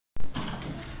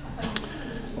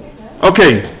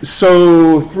Okay,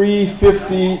 so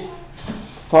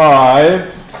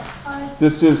 355.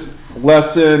 This is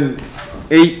lesson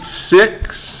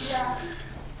 8.6,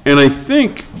 and I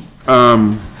think,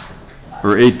 or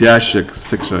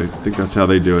 8-6, I think that's how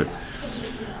they do it.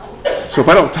 So if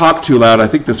I don't talk too loud, I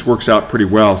think this works out pretty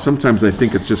well. Sometimes I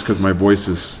think it's just because my voice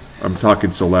is, I'm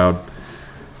talking so loud.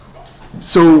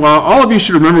 So all of you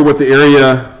should remember what the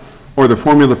area or the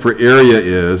formula for area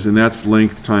is, and that's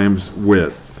length times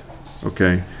width.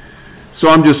 Okay, so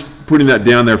I'm just putting that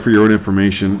down there for your own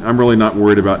information. I'm really not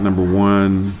worried about number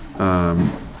one.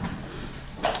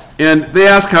 And they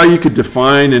ask how you could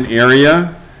define an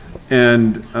area,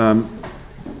 and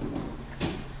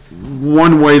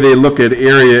one way they look at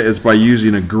area is by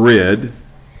using a grid.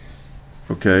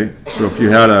 Okay, so if you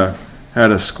had a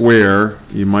square,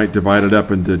 you might divide it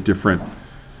up into different,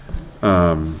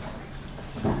 might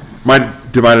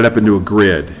divide it up into a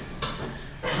grid.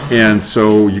 And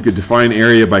so you could define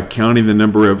area by counting the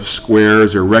number of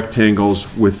squares or rectangles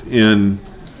within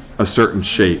a certain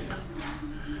shape.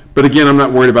 But again, I'm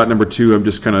not worried about number two. I'm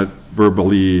just kind of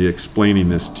verbally explaining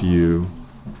this to you.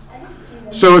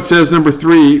 So it says number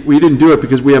three, we didn't do it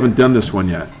because we haven't done this one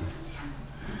yet.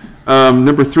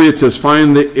 Number three, it says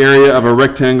find the area of a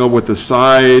rectangle with the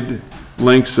side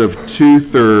lengths of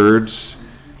 2/3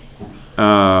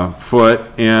 foot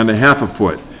and a 1/2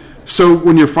 foot. So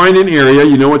when you're finding area,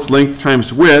 you know it's length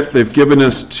times width. They've given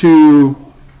us two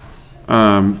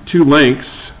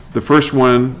lengths. The first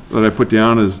one that I put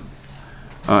down is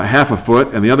 1/2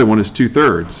 foot, and the other one is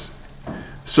 2/3.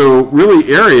 So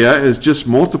really area is just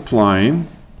multiplying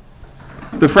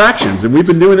the fractions, and we've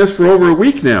been doing this for over a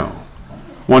week now.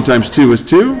 1 times 2 is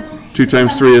 2, 2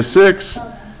 times 3 is 6,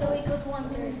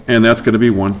 and that's going to be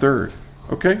 1/3.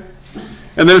 Okay?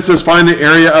 And then it says find the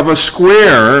area of a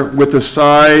square with the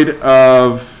side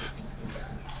of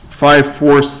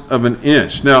 5/4 of an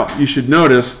inch. Now, you should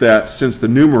notice that since the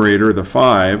numerator, the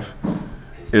 5,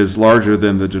 is larger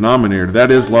than the denominator, that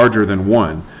is larger than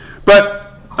 1.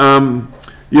 But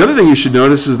the other thing you should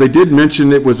notice is they did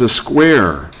mention it was a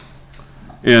square.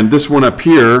 And this one up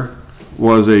here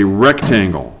was a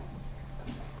rectangle.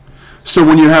 So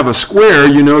when you have a square,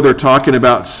 you know they're talking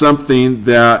about something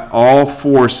that all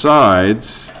 4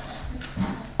 sides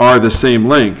are the same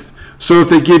length. So if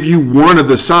they give you one of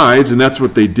the sides, and that's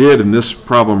what they did in this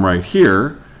problem right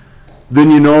here, then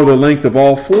you know the length of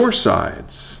all 4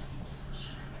 sides.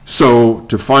 So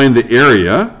to find the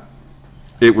area,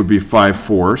 it would be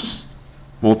 5/4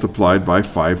 multiplied by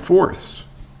 5/4.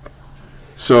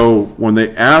 So when they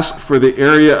ask for the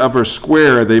area of a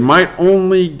square, they might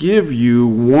only give you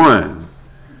one.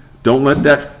 Don't let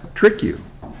that trick you.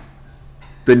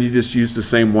 Then you just use the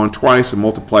same one twice and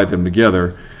multiply them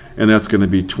together, and that's going to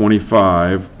be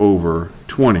 25 over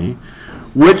 20,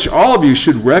 which all of you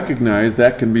should recognize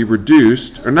that can be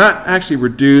reduced, or not actually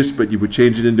reduced, but you would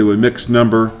change it into a mixed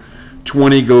number.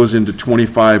 20 goes into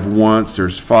 25 once,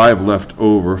 there's 5 left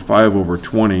over, 5 over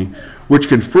 20, which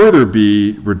can further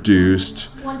be reduced.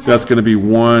 That's going to be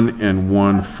 1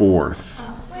 1/4.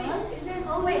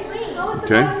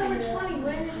 Okay?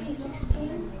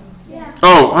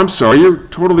 Oh, I'm sorry, you're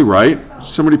totally right.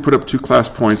 Somebody put up 2 class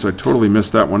points. I totally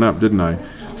messed that one up, didn't I?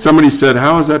 Somebody said,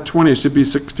 how is that 20? It should be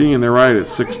 16. They're right,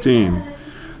 it's 16.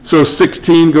 So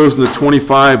 16 goes into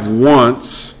 25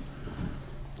 once,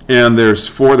 and there's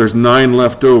 9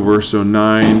 left over, so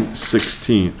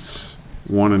 9/16.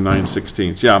 1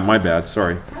 9/16. Yeah, my bad,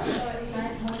 sorry.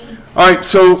 All right,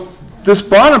 so this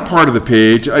bottom part of the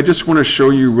page, I just want to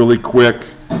show you really quick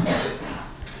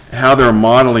how they're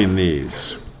modeling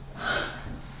these.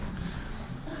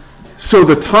 So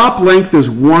the top length is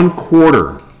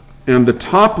 1/4, and the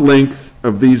top length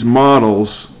of these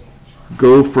models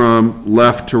go from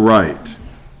left to right.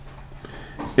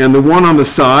 And the one on the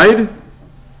side,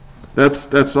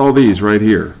 that's all these right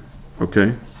here,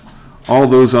 okay? All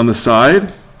those on the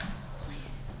side,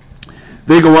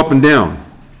 they go up and down.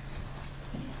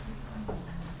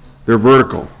 They're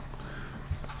vertical.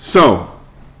 So,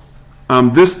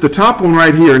 the top one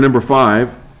right here, number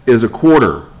 5, is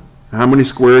 1/4. How many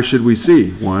squares should we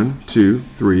see? 1, 2,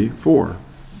 3, 4.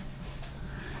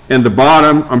 And the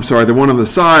bottom, I'm sorry, the one on the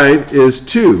side is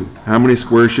 2. How many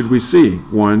squares should we see?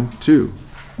 1, 2.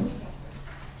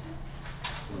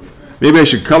 Maybe I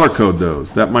should color code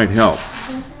those. That might help.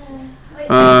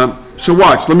 So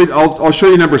watch. I'll show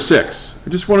you number 6. I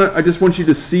just want you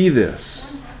to see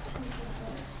this.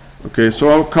 Okay, so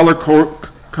I'll color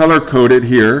code it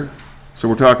here. So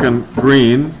we're talking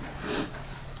green.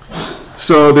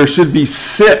 So there should be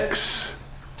 6.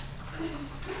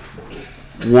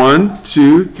 1,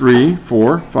 2, 3,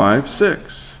 4, 5,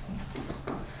 6.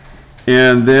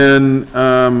 And then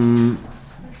on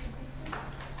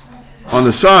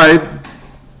the side,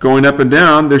 going up and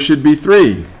down, there should be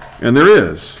 3. And there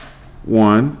is.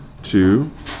 1,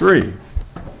 2, 3.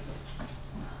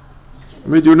 Let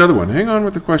me do another one. Hang on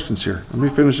with the questions here. Let me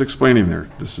finish explaining there.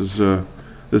 This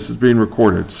is being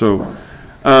recorded. So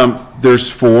there's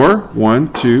 4.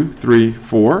 1, 2, 3,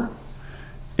 4.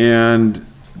 And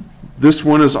this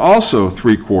one is also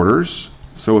 3/4.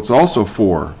 So it's also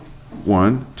 4.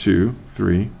 1, 2,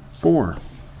 3, 4.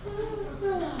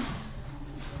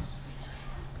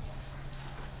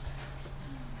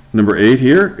 Number 8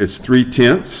 here, it's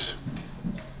 3/10.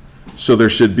 So there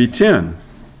should be 10.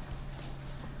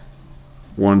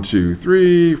 1, 2,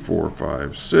 3, 4,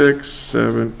 5, 6,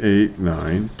 7, 8,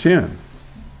 9, 10.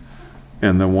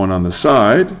 And the one on the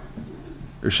side,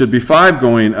 there should be 5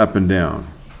 going up and down.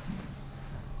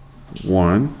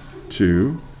 1,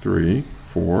 2, 3,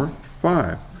 4,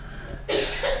 5.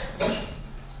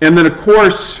 And then, of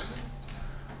course,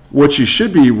 what you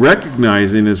should be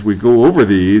recognizing as we go over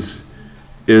these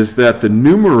is that the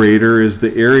numerator is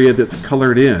the area that's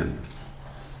colored in.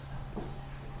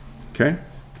 Okay?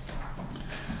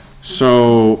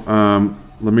 So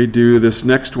let me do this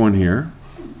next one here.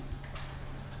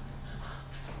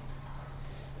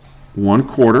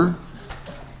 1/4.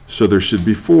 So there should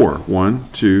be 4. 1,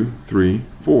 2, 3,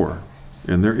 4.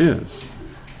 And there is.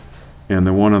 And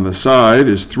the one on the side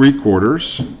is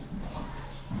 3/4.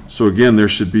 So again, there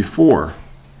should be 4.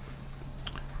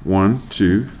 1,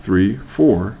 2, 3,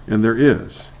 4. And there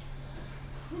is.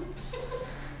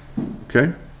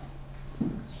 Okay?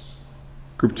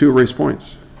 Group 2, erase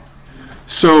points.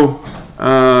 So,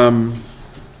 and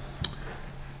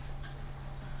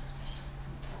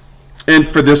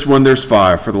for this one, there's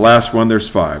 5. For the last one, there's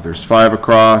 5. There's 5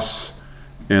 across,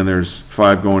 and there's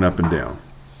 5 going up and down.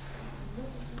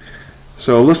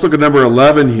 So let's look at number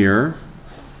 11 here,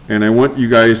 and I want you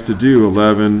guys to do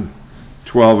 11,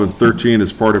 12, and 13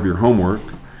 as part of your homework.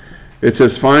 It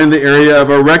says find the area of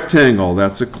a rectangle.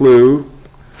 That's a clue.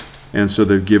 And so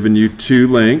they've given you 2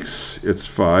 lengths. It's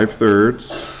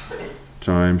 5/3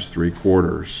 times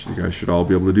 3/4. You guys should all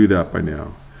be able to do that by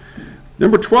now.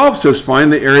 Number 12 says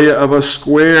find the area of a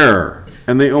square,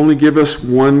 and they only give us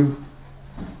one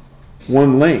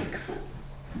length.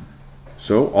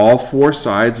 So all 4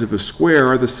 sides of a square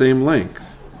are the same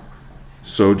length.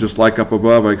 So just like up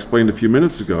above I explained a few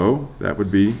minutes ago, that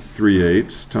would be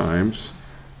 3/8 times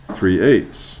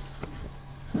 3/8.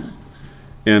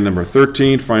 And number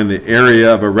 13, find the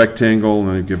area of a rectangle,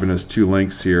 and they've given us 2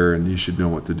 lengths here, and you should know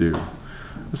what to do.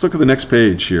 Let's look at the next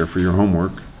page here for your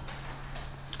homework.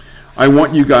 I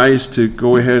want you guys to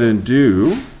go ahead and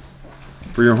do,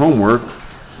 for your homework,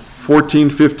 14,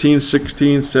 15,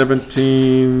 16,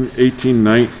 17, 18,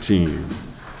 19,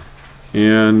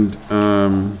 and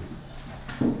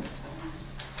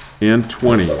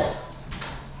 20.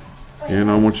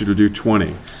 And I want you to do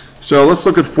 20. So let's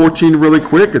look at 14 really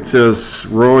quick. It says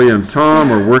Roy and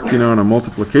Tom are working on a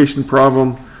multiplication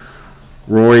problem.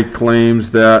 Roy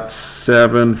claims that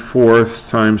 7/4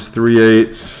 times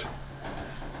 3/8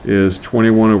 is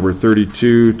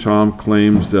 21/32. Tom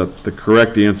claims that the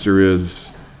correct answer is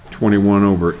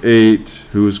 21/8.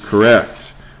 Who is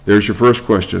correct? There's your first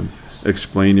question.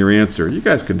 Explain your answer. You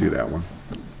guys can do that one,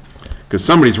 because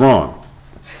somebody's wrong.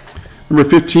 Number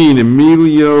 15,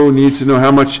 Emilio needs to know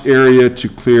how much area to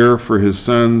clear for his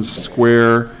son's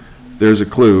square. There's a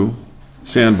clue.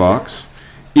 Sandbox.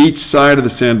 Each side of the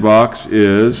sandbox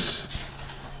is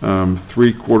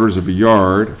 3/4 of a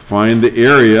yard. Find the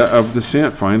area of the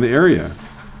Find the area.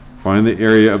 Find the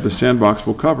area of the sandbox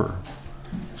will cover.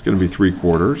 It's going to be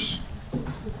 3/4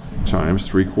 times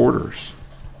 3/4.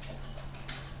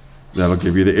 That'll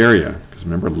give you the area, because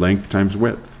remember, length times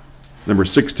width. Number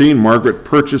 16, Margaret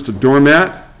purchased a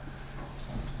doormat,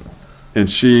 and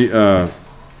she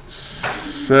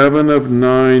 7 of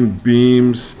 9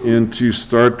 beams into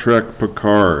Star Trek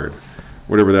Picard.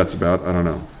 Whatever that's about, I don't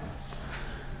know.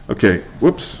 Okay,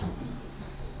 whoops.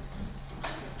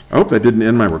 I hope that didn't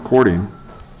end my recording.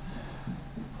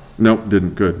 Nope,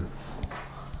 didn't. Good.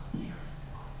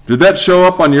 Did that show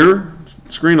up on your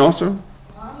screen also?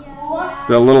 Yeah.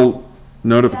 That little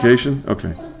notification?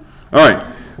 Okay. All right.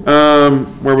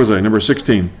 Where was I? Number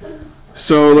 16.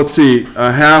 So let's see.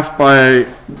 A half by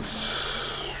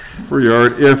per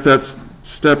yard. If that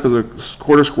step is a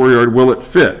 1/4 square yard, will it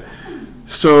fit?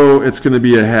 So it's going to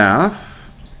be a half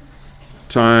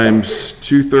times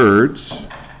 2/3.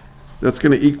 That's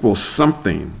going to equal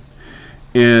something.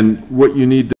 And what you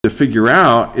need to figure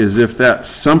out is if that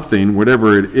something,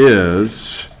 whatever it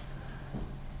is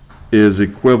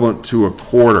equivalent to a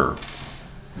 1/4.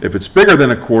 If it's bigger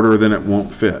than a 1/4, then it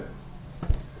won't fit.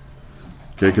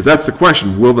 Okay, because that's the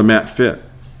question, will the mat fit?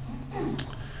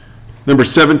 Number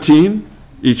 17,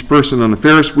 each person on a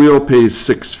Ferris wheel pays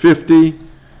 $6.50.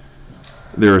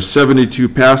 There are 72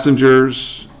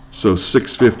 passengers, so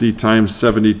 $6.50 times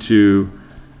 72,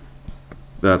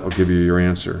 that will give you your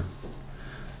answer.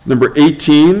 Number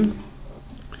 18,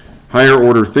 higher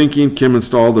order thinking. Kim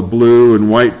installed a blue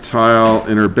and white tile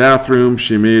in her bathroom.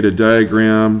 She made a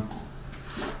diagram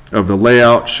of the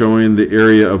layout showing the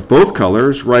area of both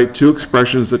colors. Write 2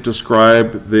 expressions that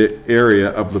describe the area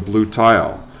of the blue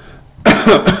tile.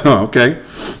 Okay.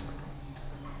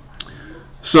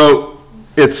 So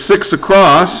it's 6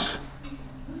 across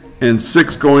and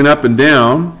 6 going up and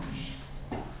down.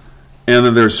 And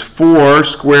then there's 4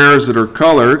 squares that are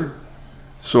colored.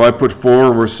 So I put 4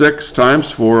 over 6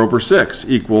 times 4 over 6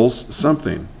 equals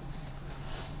something.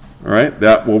 All right,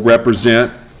 that will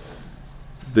represent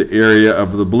the area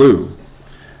of the blue.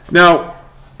 Now,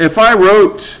 if I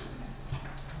wrote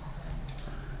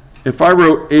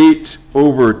 8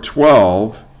 over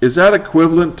 12, is that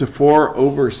equivalent to 4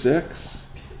 over 6?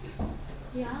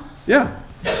 Yeah. Yeah,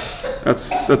 that's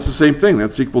the same thing.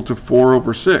 That's equal to 4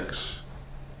 over 6.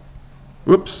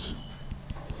 Whoops.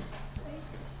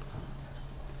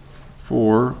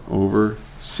 4 over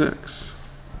 6.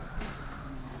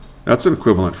 That's an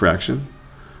equivalent fraction.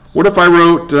 What if I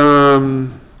wrote,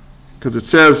 because it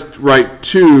says write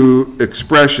 2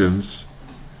 expressions,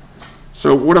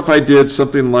 so what if I did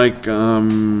something like,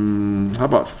 how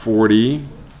about 40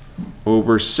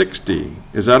 over 60?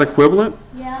 Is that equivalent?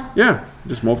 Yeah. Yeah,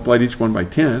 just multiplied each one by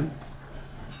 10.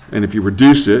 And if you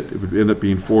reduce it, it would end up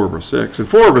being 4 over 6. And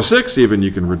 4 over 6 even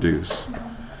you can reduce.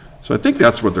 So I think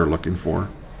that's what they're looking for.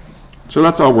 So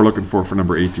that's all we're looking for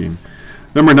number 18.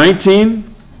 Number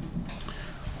 19,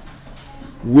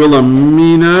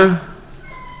 Wilhelmina,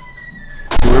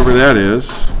 whoever that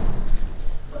is,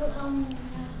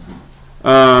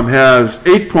 has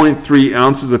 8.3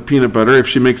 ounces of peanut butter. If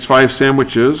she makes 5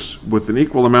 sandwiches with an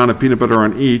equal amount of peanut butter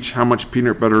on each, how much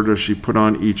peanut butter does she put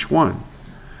on each one?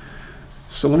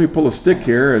 So let me pull a stick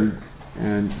here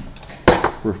and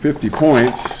for 50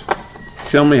 points,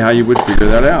 tell me how you would figure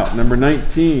that out. Number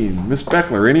 19, Miss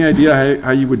Beckler, any idea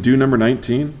how you would do number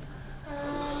 19?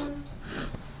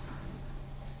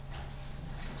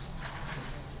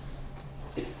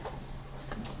 You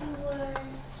would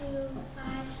do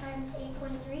 5 times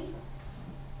 8.3?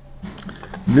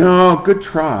 No, good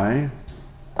try.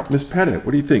 Miss Pettit,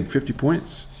 what do you think? 50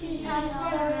 points? She's not.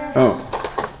 Oh,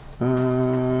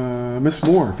 Miss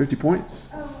Moore, 50 points?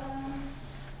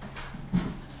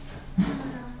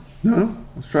 No?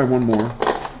 Let's try one more.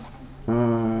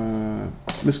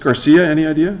 Miss Garcia, any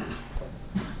idea?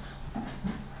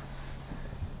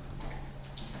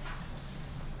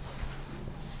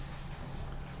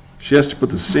 She has to put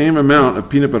the same amount of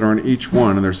peanut butter on each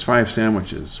one, and there's 5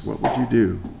 sandwiches. What would you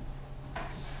do?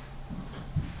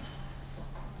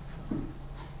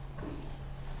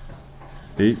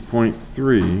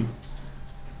 $8.3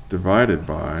 divided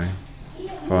by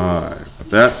 5. But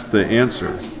that's the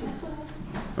answer.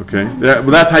 Okay, well,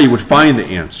 that's how you would find the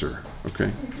answer.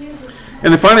 Okay,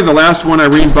 and then finally, the last one,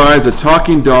 Irene buys a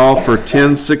talking doll for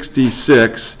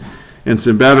 $10.66 and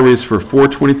some batteries for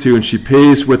 $4.22, and she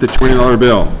pays with a $20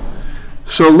 bill.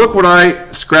 So look what I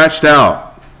scratched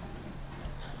out.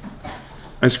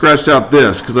 I scratched out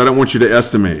this because I don't want you to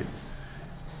estimate.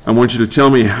 I want you to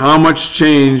tell me how much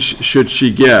change should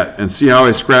she get, and see how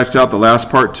I scratched out the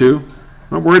last part too?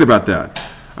 I'm not worried about that.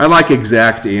 I like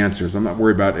exact answers. I'm not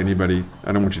worried about anybody.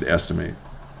 I don't want you to estimate.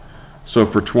 So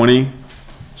for 20,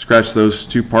 scratch those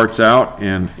 2 parts out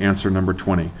and answer number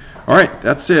 20. All right,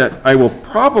 that's it. I will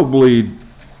probably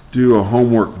do a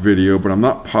homework video, but I'm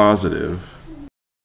not positive.